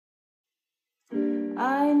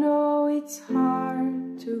I know it's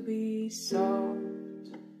hard to be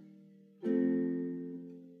soft.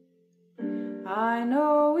 I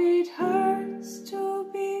know it hurts to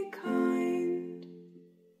be kind.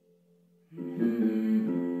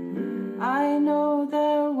 I know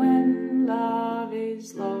that when love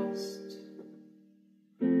is lost,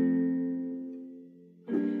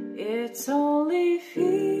 it's only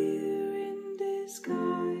fear in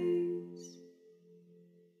disguise.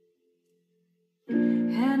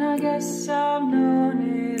 And I guess I've known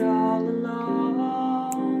it all along.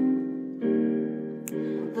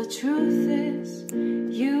 The truth is,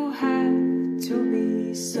 you have to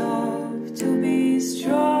be soft to be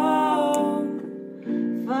strong.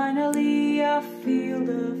 Finally I feel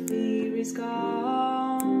the fear is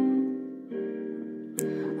gone.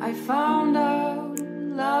 I found out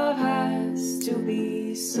love has to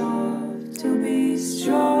be soft to be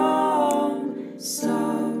strong.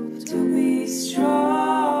 Soft to be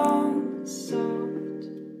strong. Soft.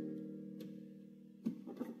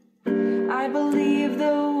 I believe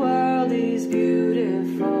the world is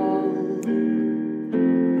beautiful.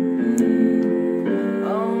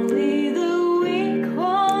 Only the weak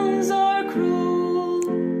ones are cruel.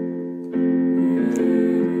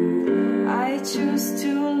 I choose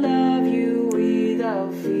to love you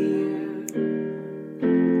without fear.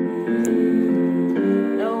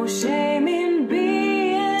 No shame in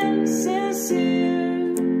being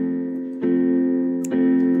sincere.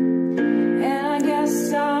 And I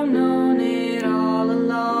guess I've known it all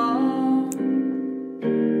along.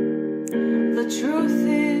 The truth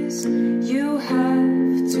is, you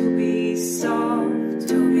have to be soft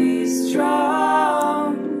to be strong.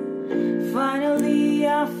 Finally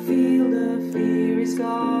I feel the fear is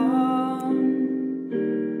gone.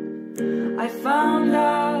 I found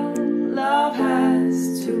out love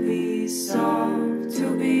has to be soft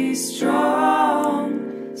to be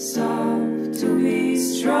strong. Soft to be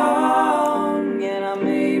strong. And I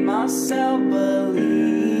made myself believe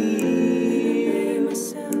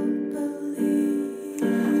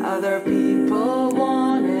other people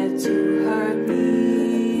wanted to hurt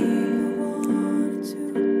me.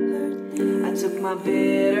 I took my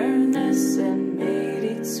bitterness and made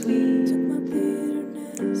it sweet.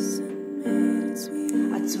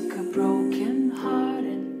 I took a broken heart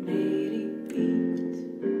and made it beat.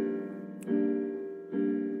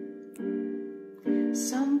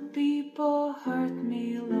 Some people hurt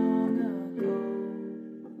me long ago,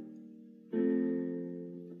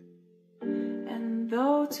 and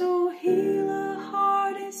though to heal a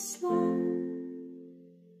heart is slow,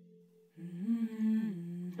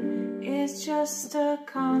 it's just a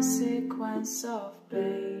consequence of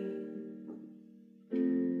pain.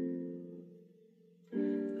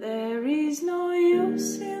 There is no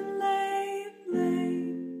use in laying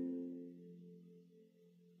blame.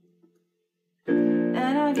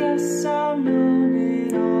 And I guess I've known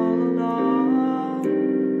it all along.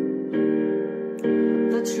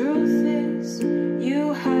 The truth is,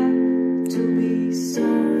 you have to be soft